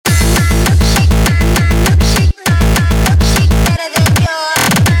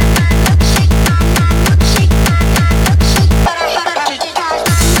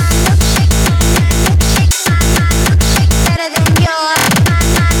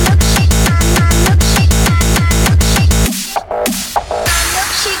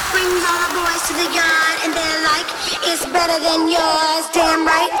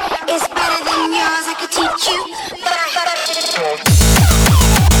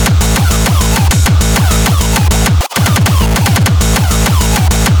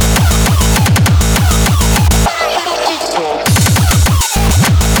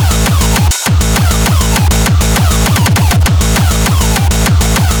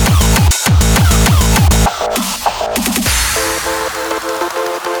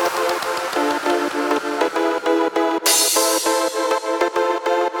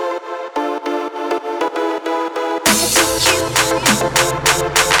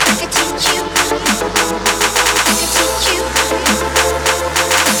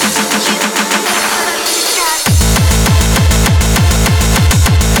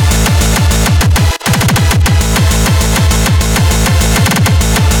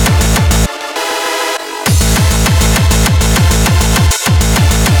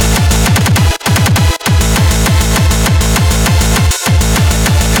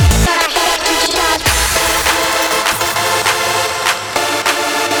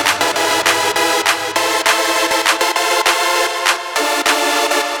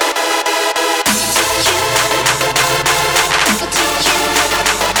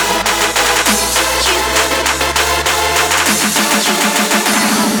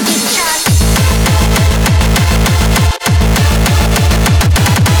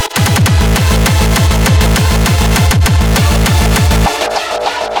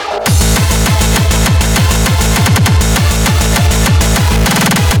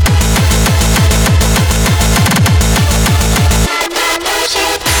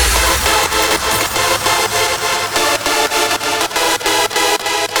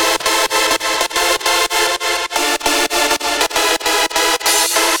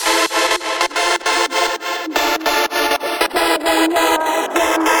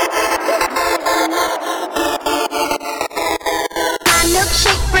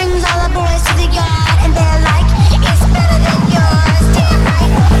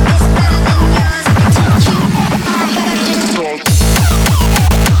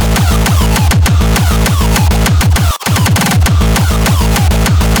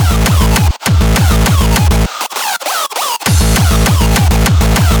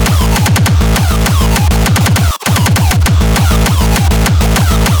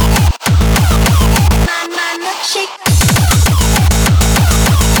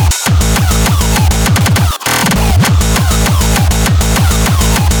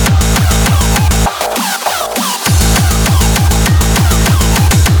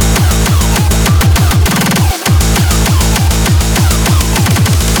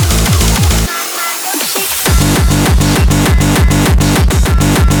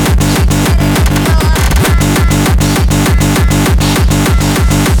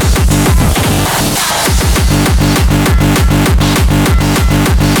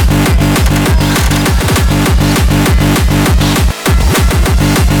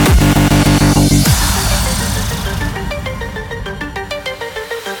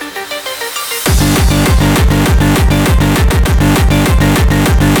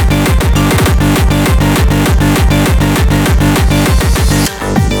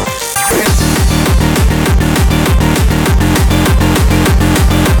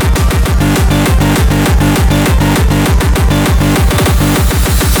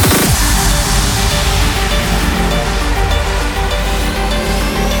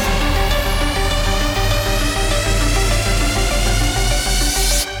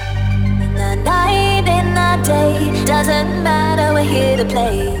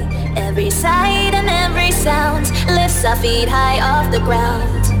6 feet high off the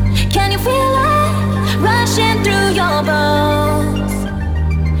ground. Can you feel it rushing through your bones?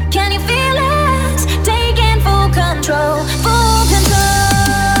 Can you feel it taking full control? Full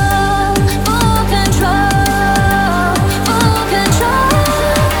control, full control, full control,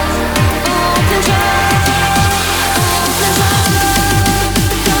 full control, full control.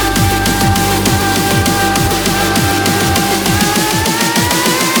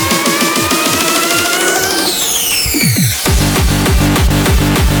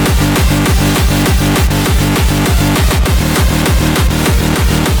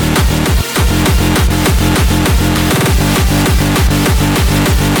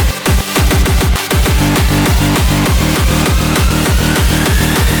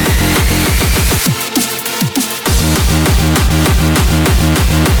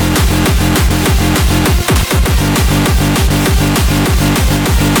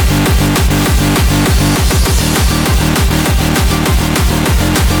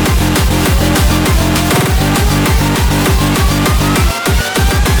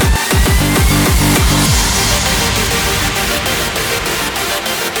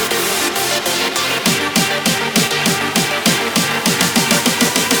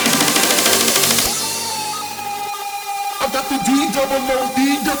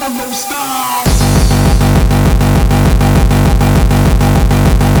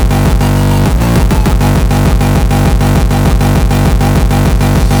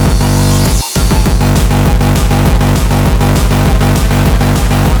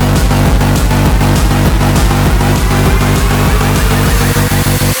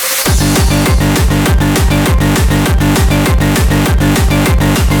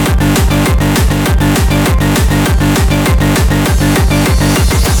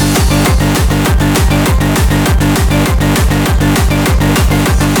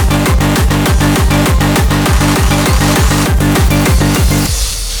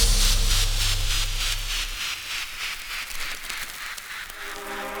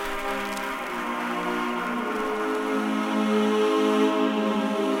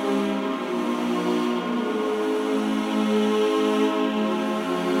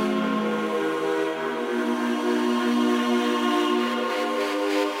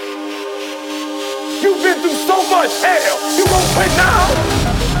 Hell, you won't quit now?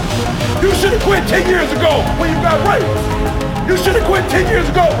 You should have quit 10 years ago when you got raped. You should have quit 10 years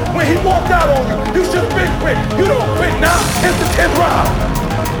ago when he walked out on you. You should have been quit. You don't quit now. It's the 10th round.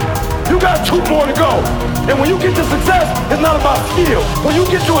 You got 2 more to go. And when you get to success, it's not about skill. When you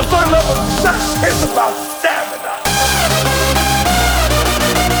get to a certain level, it's about stamina.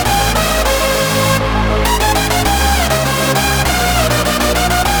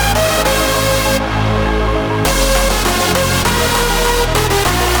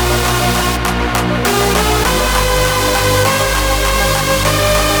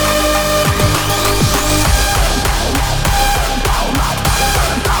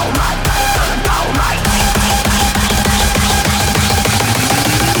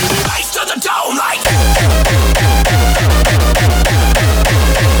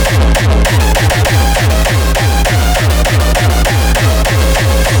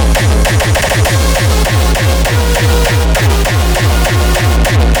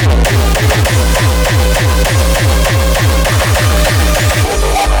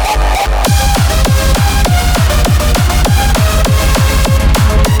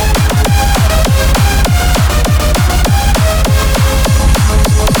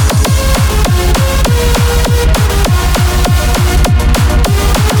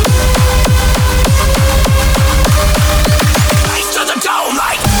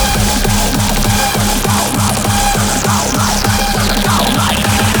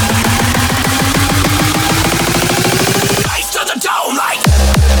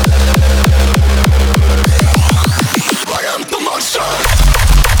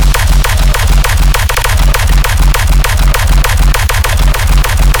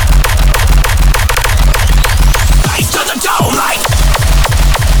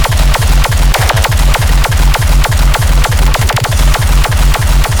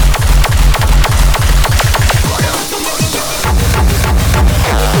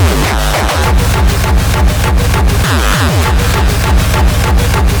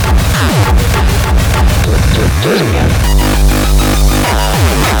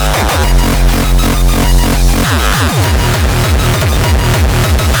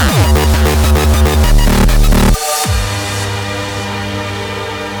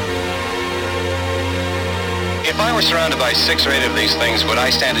 If I were surrounded by 6 or 8 of these things, would I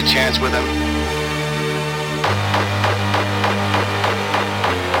stand a chance with them?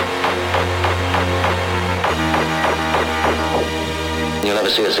 You'll never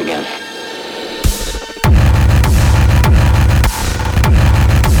see us again.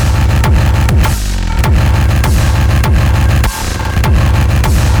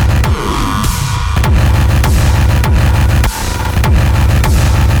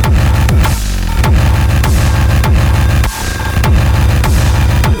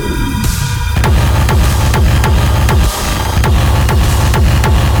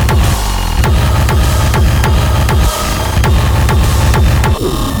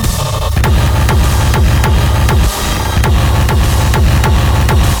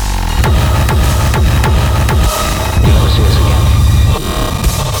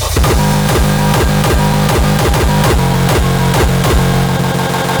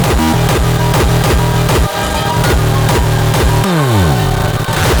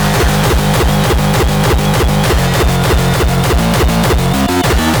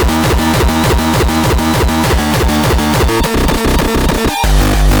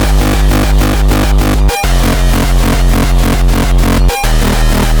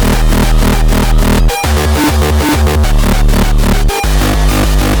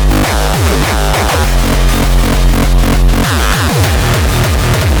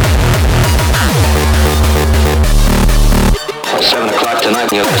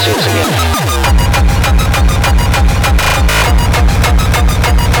 You'll never see us again.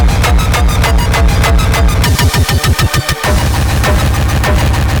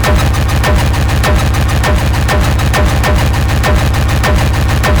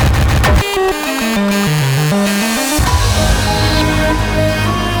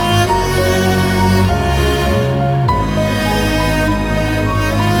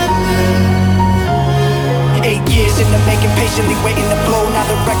 Patiently waiting to blow. Now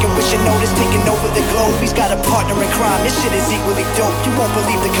the record with your notice taking over the globe. He's got a partner in crime. This shit is equally dope. You won't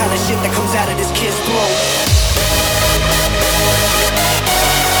believe the kind of shit that comes out of this kid's throat.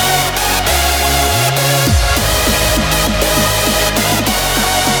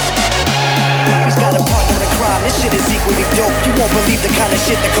 He's got a partner in crime. This shit is equally dope. You won't believe the kind of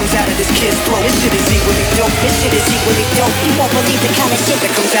shit that comes out of this kid's throat. This shit is equally dope. This shit is equally dope. You won't believe the kind of shit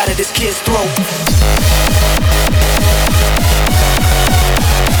that comes out of this kid's throat.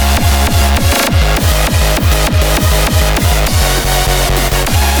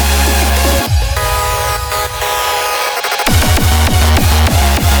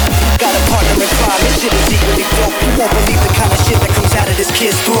 This shit is equally dope. You won't believe the kind of shit that comes out of this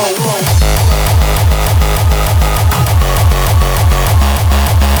kid's throat.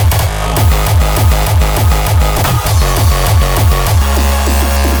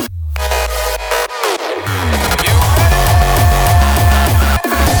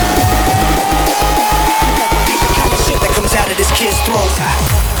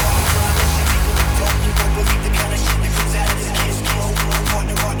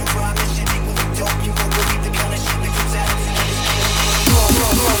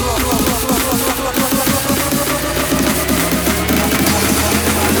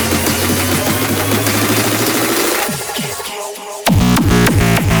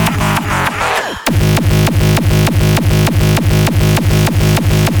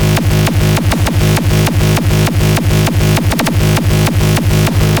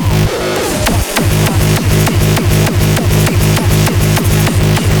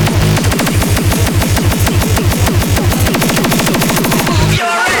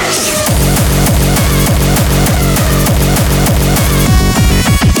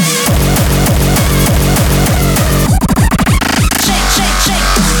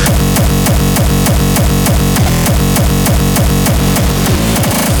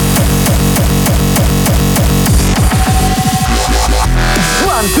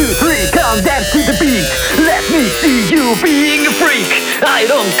 I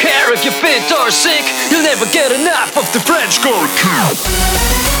don't care if you're fit or sick, you'll never get enough of the FrenchCore kill.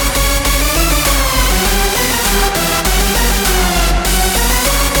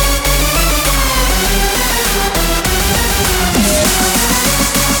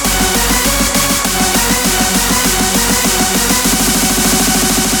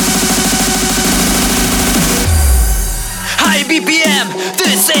 High BPM,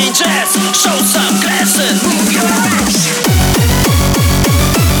 this ain't jazz. Show some class and move your ass.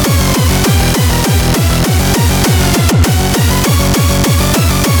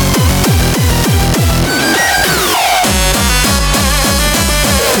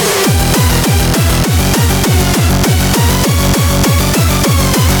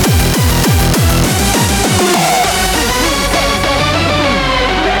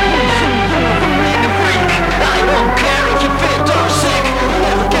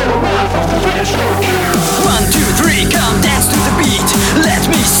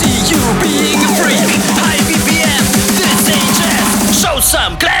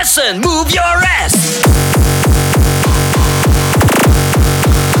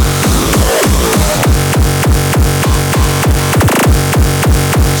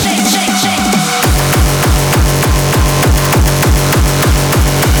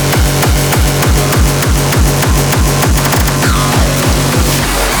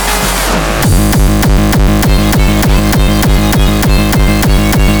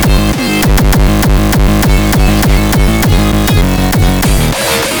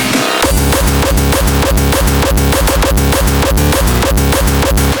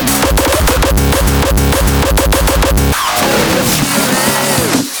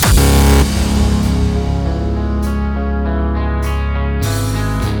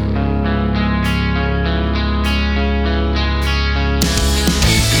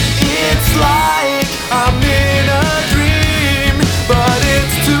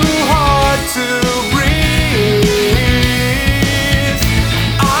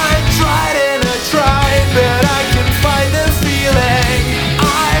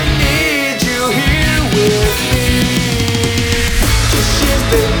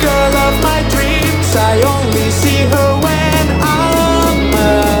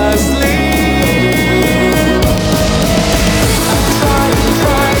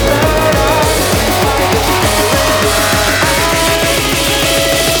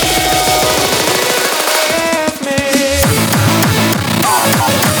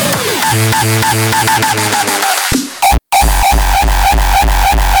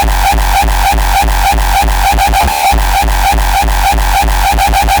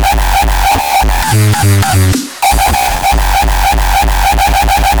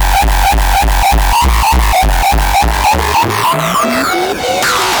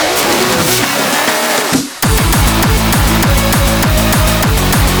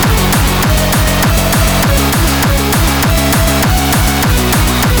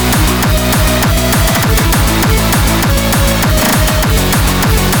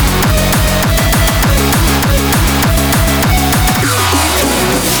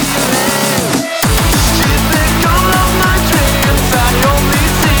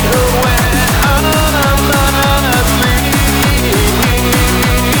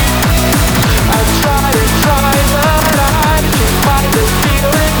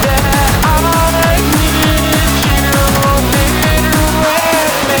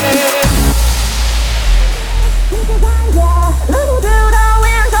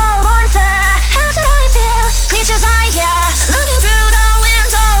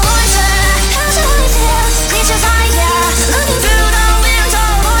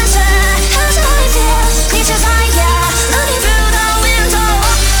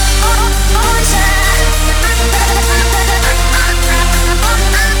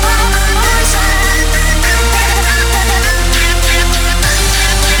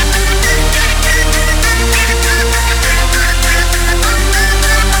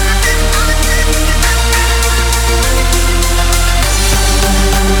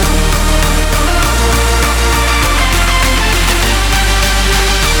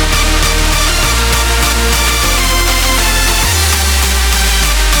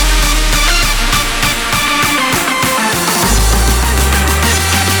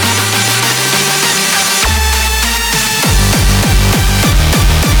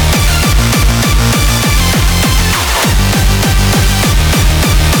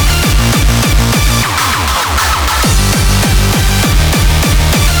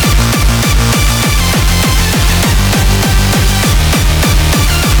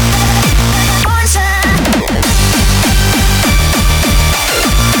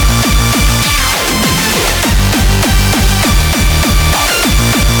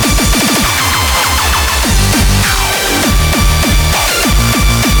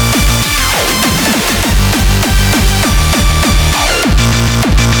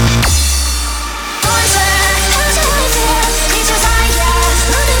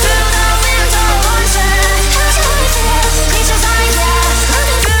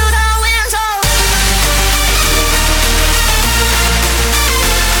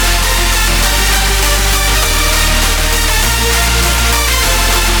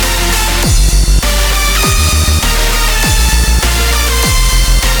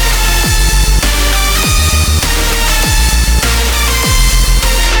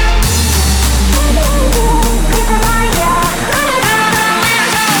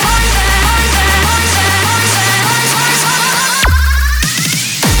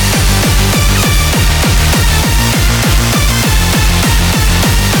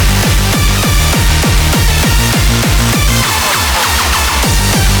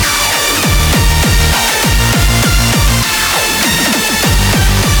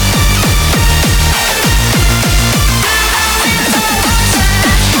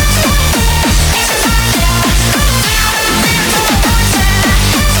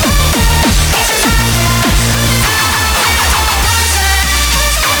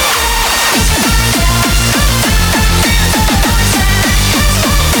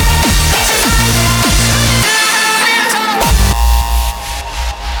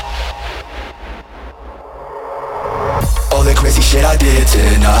 did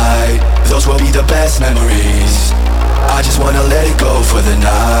tonight, those will be the best memories. I just wanna let it go for the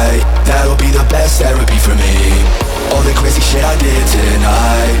night. That'll be the best therapy for me. All the crazy shit I did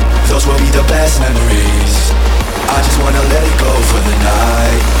tonight, those will be the best memories. I just wanna let it go for the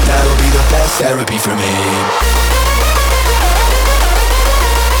night. That'll be the best therapy for me.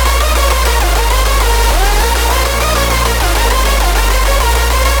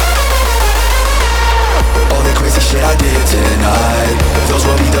 All the crazy shit I did tonight, those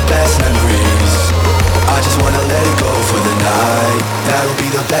will be the best memories. I just wanna let it go for the night. That'll be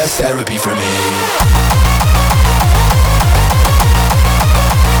the best therapy for me.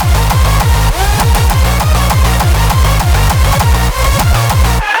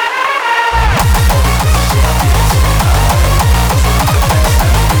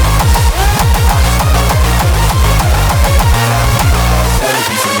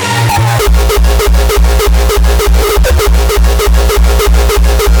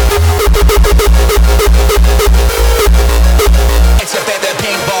 Except at the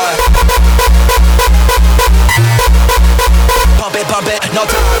pink bar. Pump it, no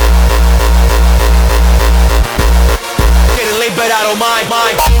time. Getting late but I don't mind.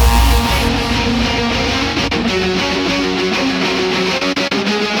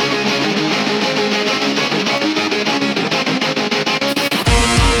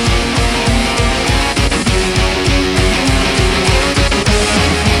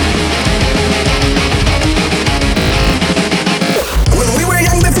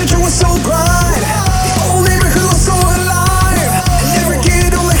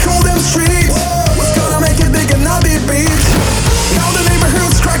 Now the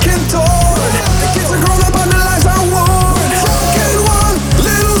neighborhood's cracked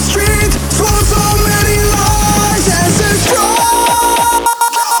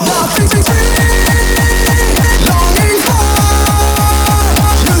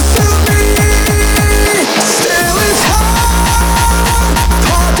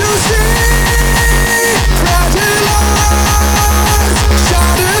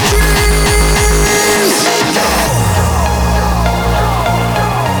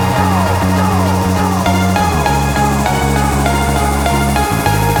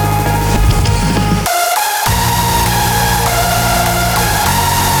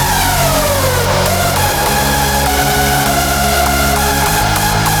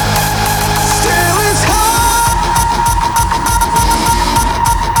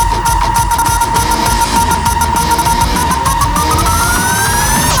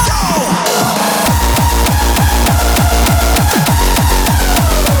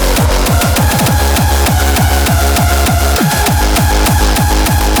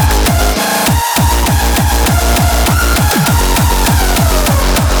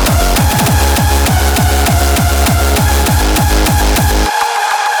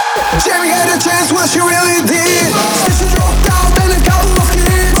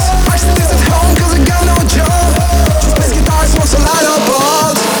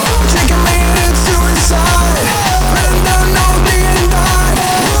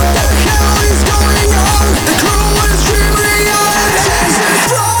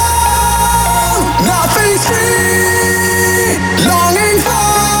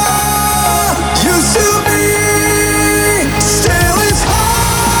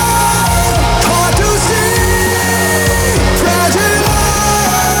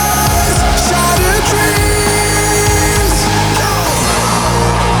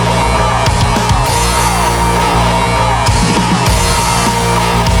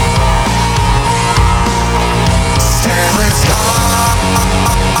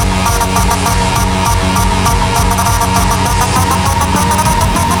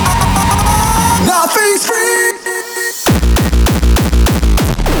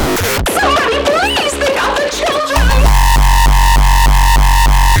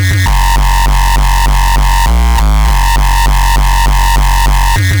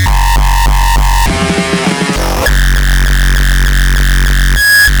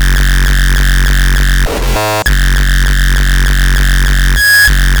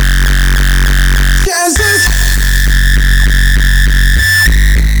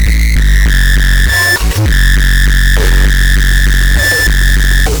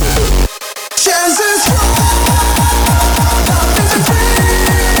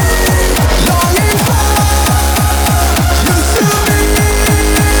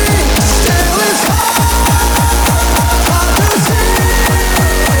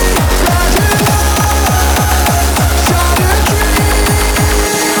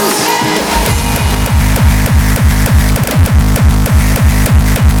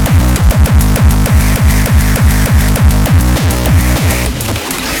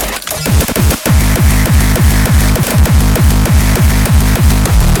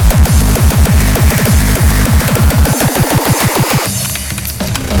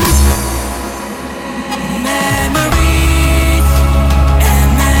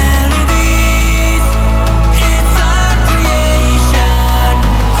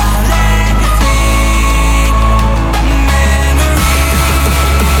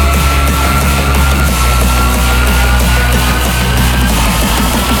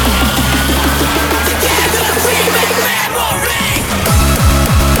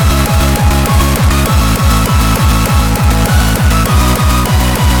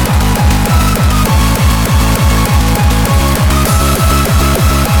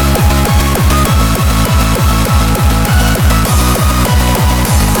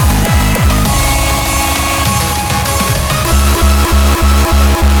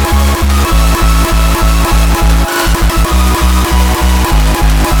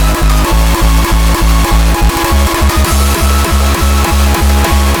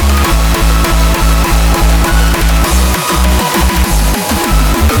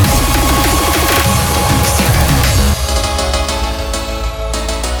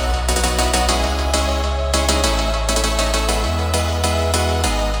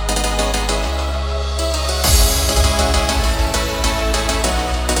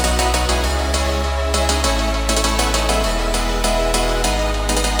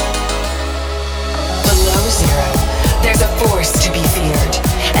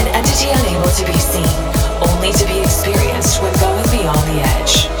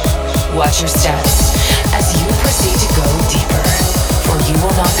your steps as you proceed to go deeper, for you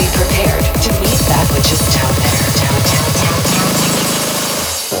will not be prepared to meet that which is down there, down,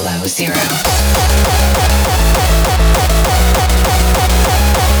 below zero.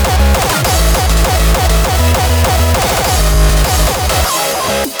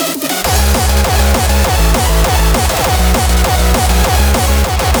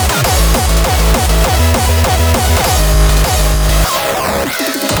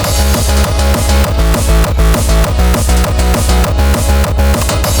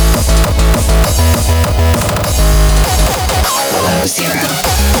 Below zero.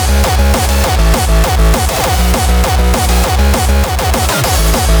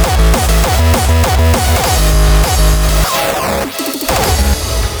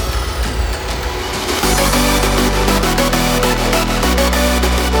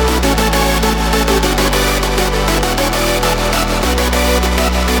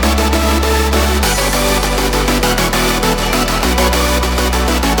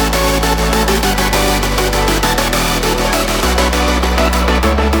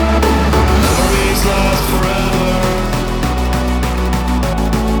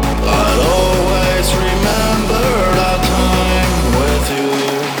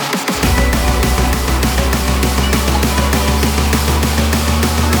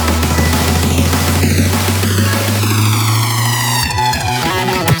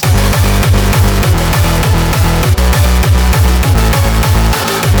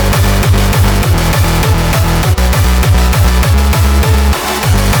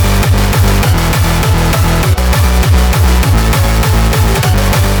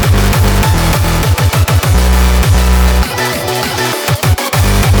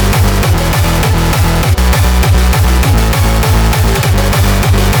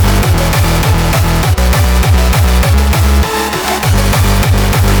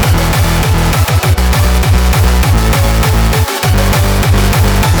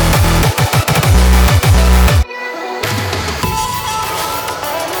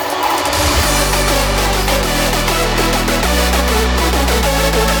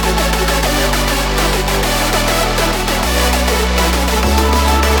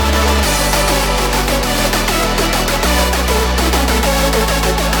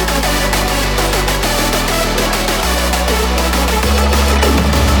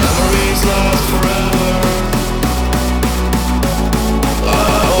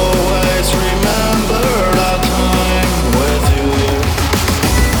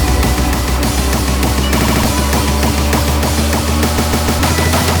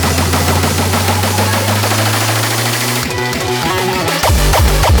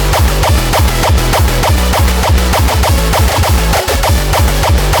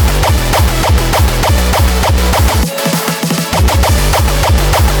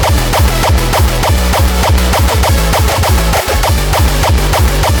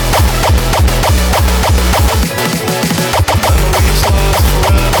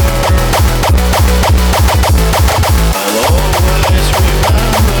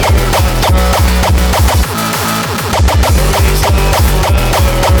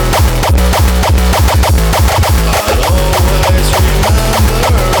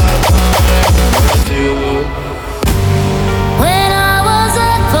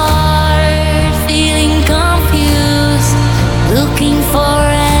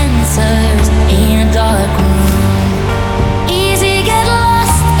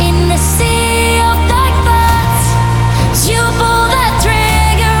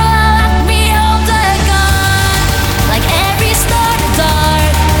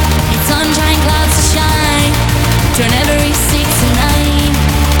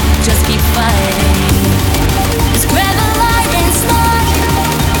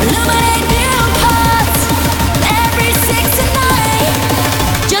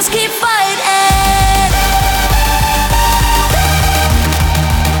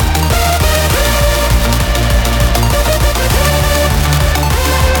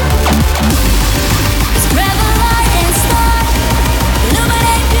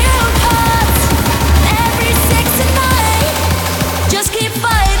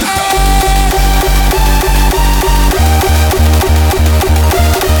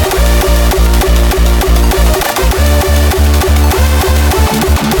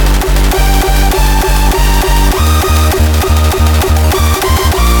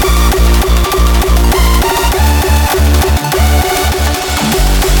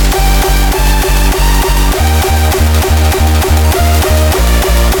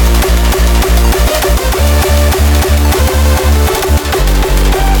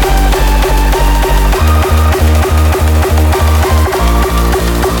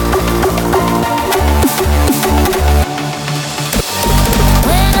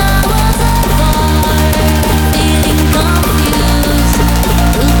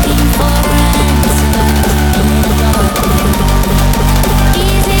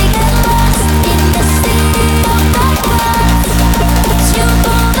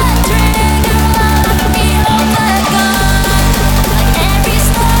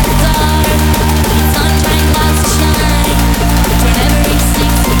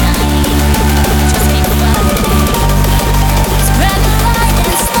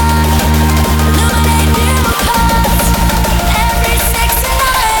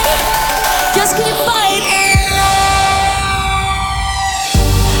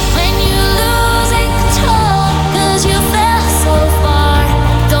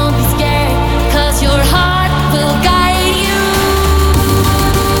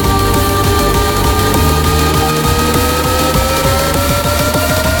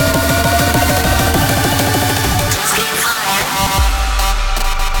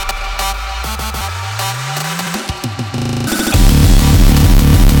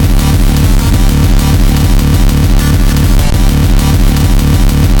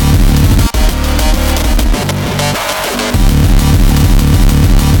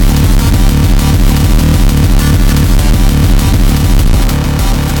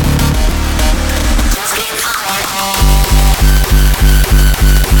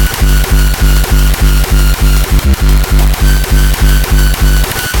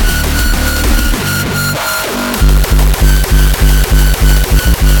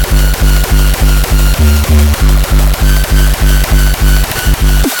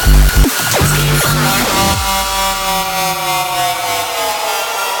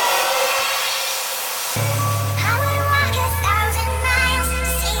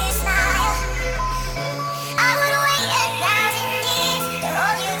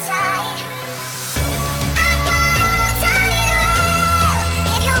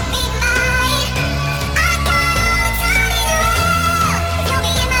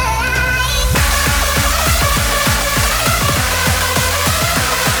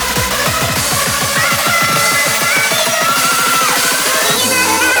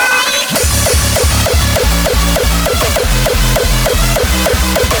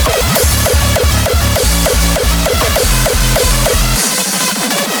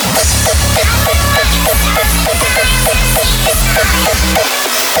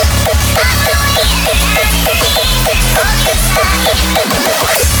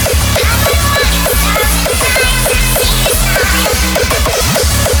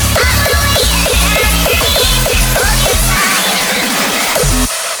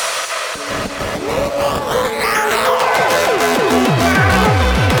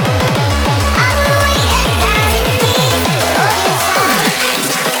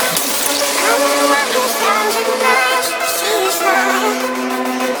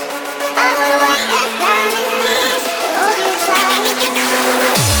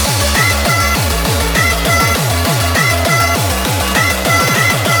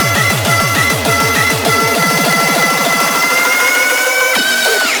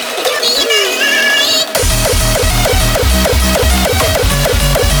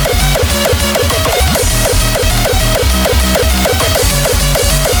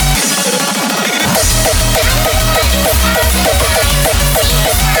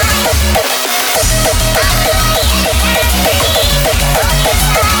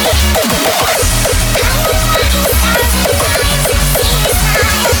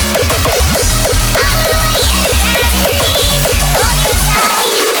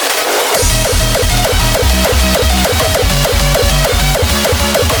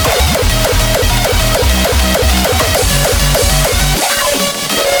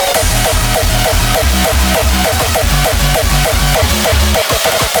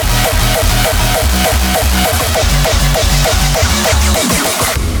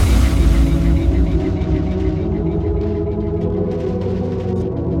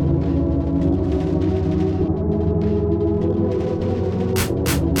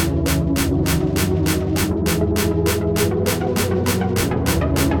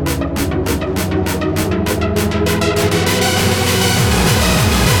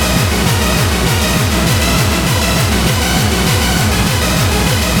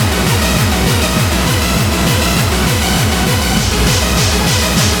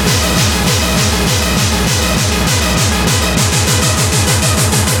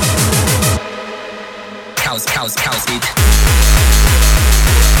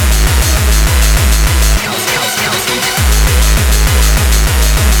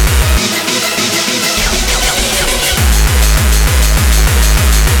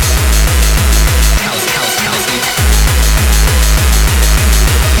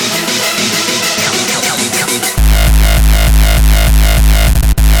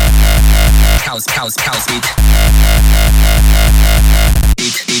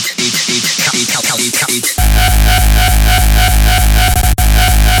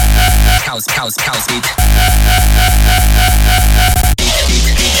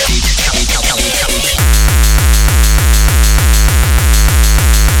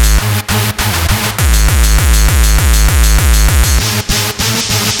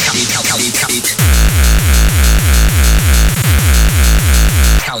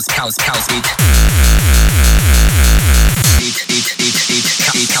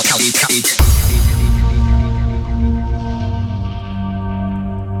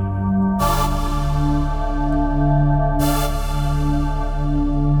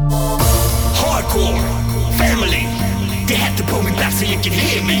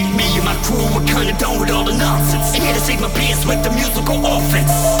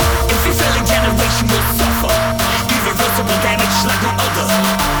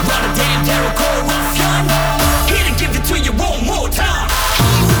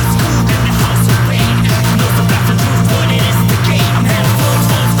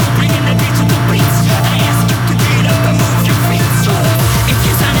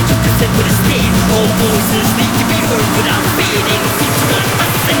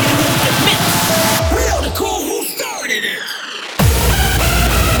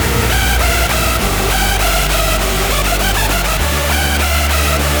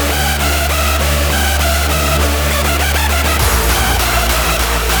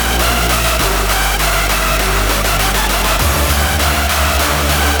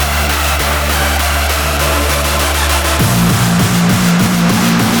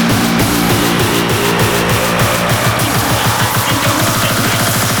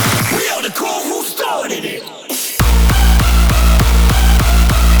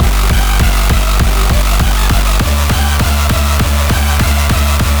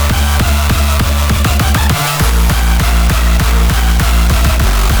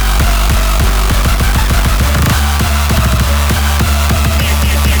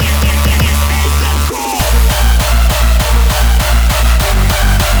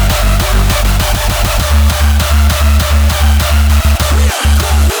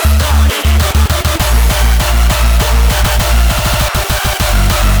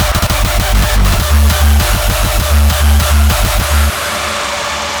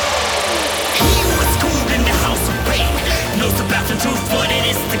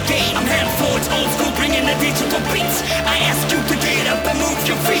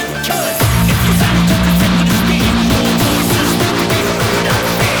 your feet, 'cause if you sound to the tip of the speed, all voices will be heard out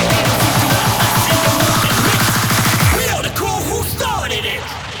there. They don't seem to us in the morning mix. We are the crew who started it.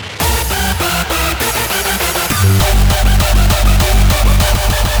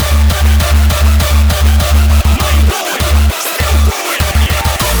 Mind blowing, still growing, yeah.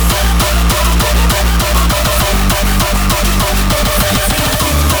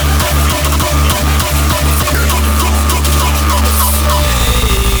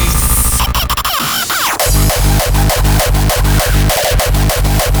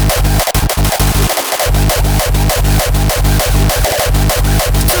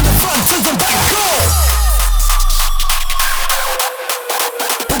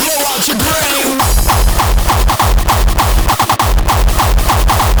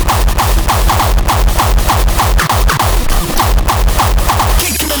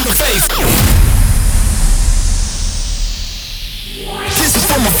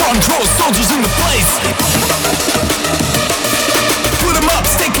 Soldiers in the place. Put 'em up,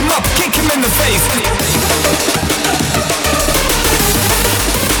 stick 'em up, kick 'em in the face.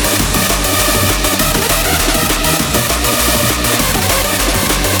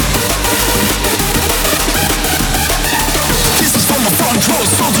 This is for my front row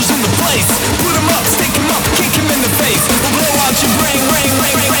soldiers in the place. Put 'em up, stick 'em up, kick 'em in the face. We'll blow out your brain, ring,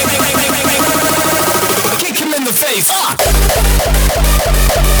 ring, ring, ring, ring, ring, ring, ring, ring. Kick 'em in the face.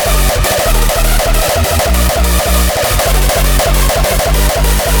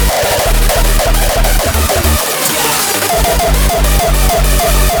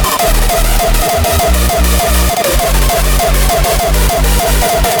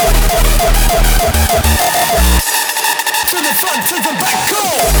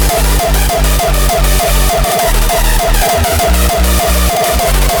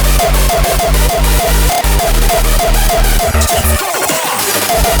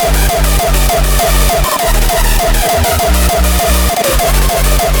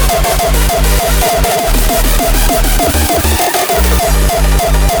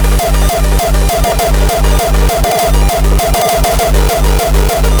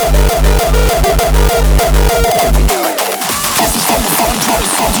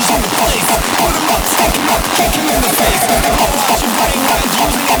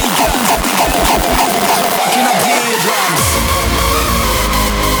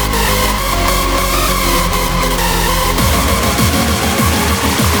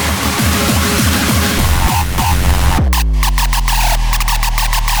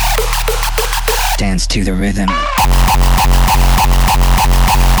 Dance to the rhythm.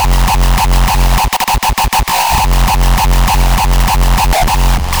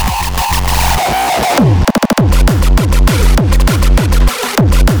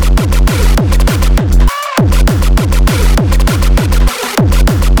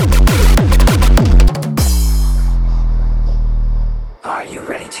 Are you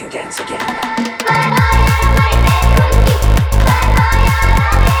ready to dance again?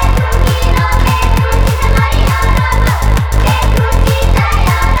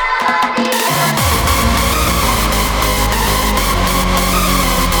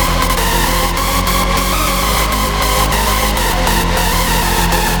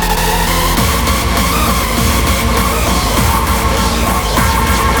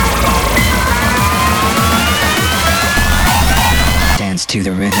 Dance to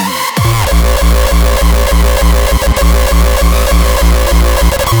the rhythm.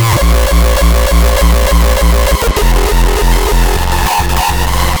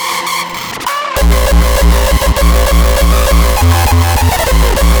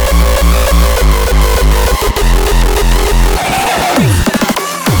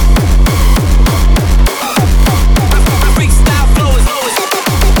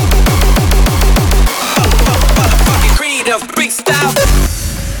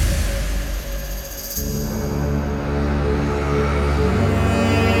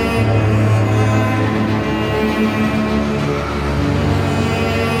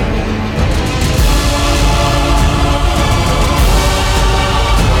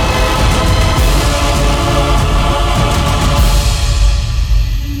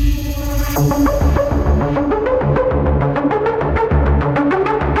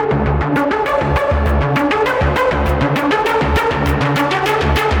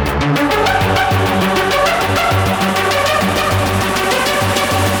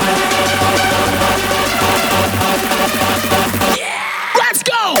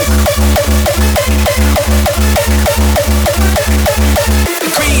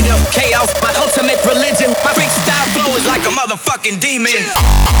 motherfucking demon.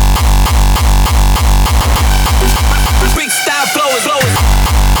 Freestyle flow is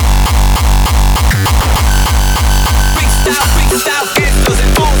freestyle gangsters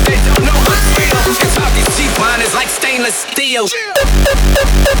and fools that don't know what's real. And talking cheap wine is like stainless steel. Shut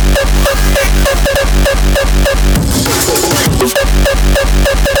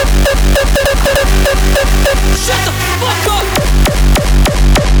the fuck up!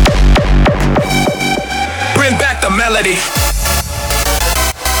 Bring back the melody.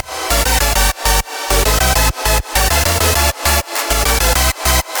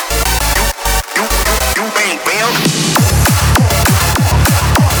 You ain't real.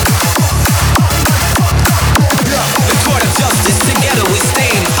 The court of justice, together we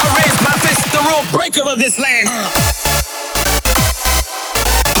stand. I raise my fist, the rule breaker of this land.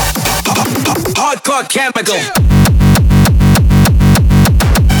 Hardcore chemical.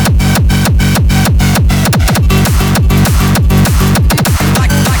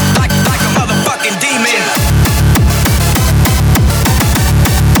 Like a motherfucking demon.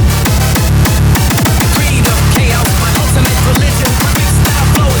 Creed of chaos, my ultimate religion. My freestyle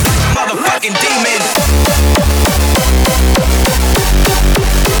flow is like a motherfucking demon.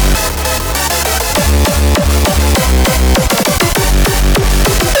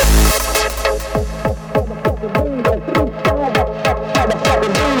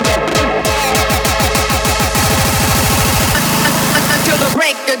 Until the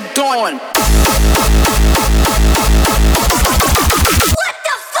break of dawn. What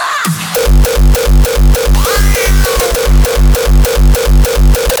the fuck?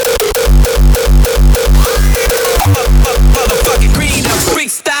 Motherfucking creed of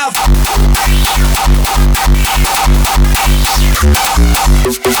freestyle.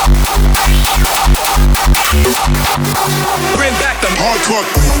 Bring back the hardcore.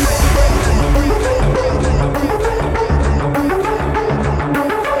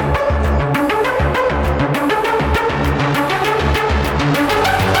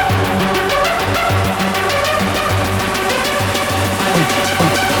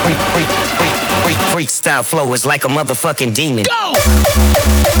 Freestyle flow is like a motherfucking demon. Go!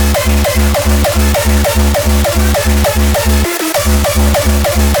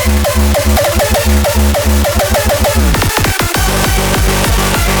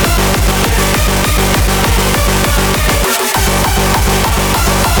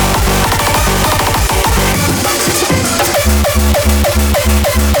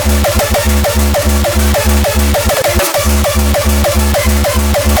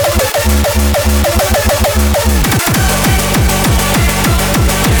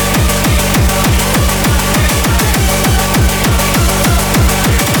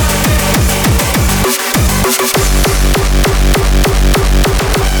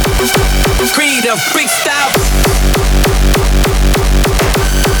 Creed of freestyle.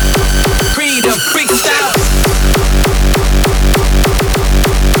 Creed of freestyle.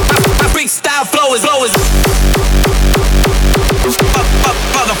 My freestyle flow is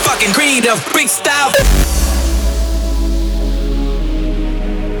motherfucking creed of freestyle.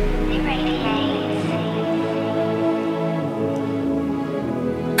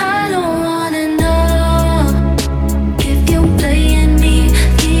 I don't wanna know if you're playing me.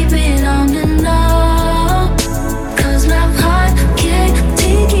 Keep it on the low, 'cause my heart can't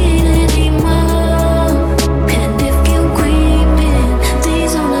take it anymore. And if you're creeping,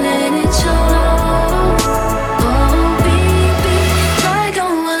 please don't let it show. Oh baby, I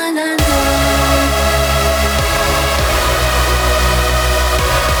don't wanna know.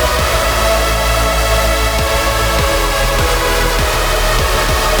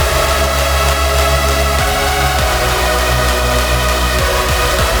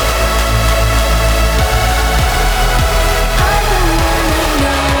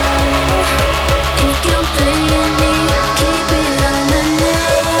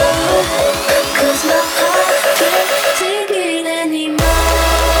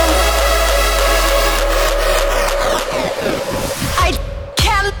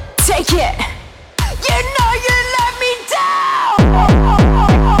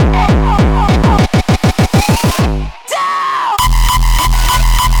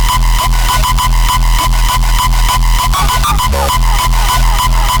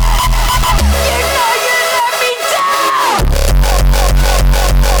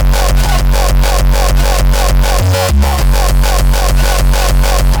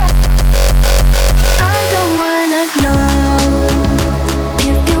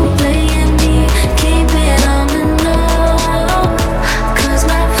 If you're playing me,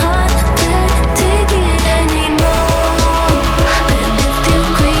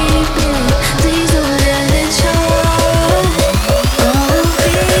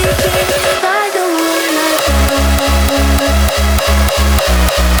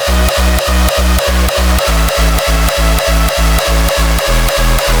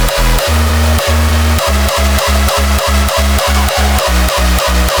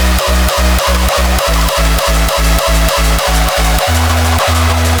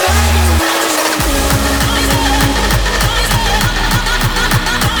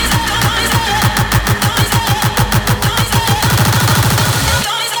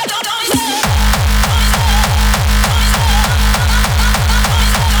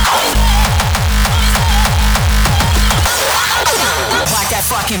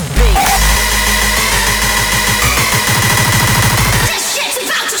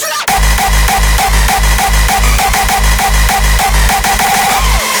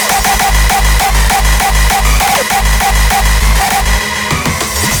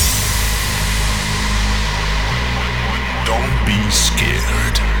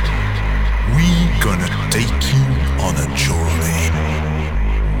 gonna take you on a journey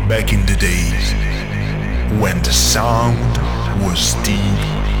back in the days when the sound was deep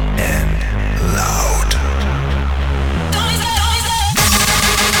and loud.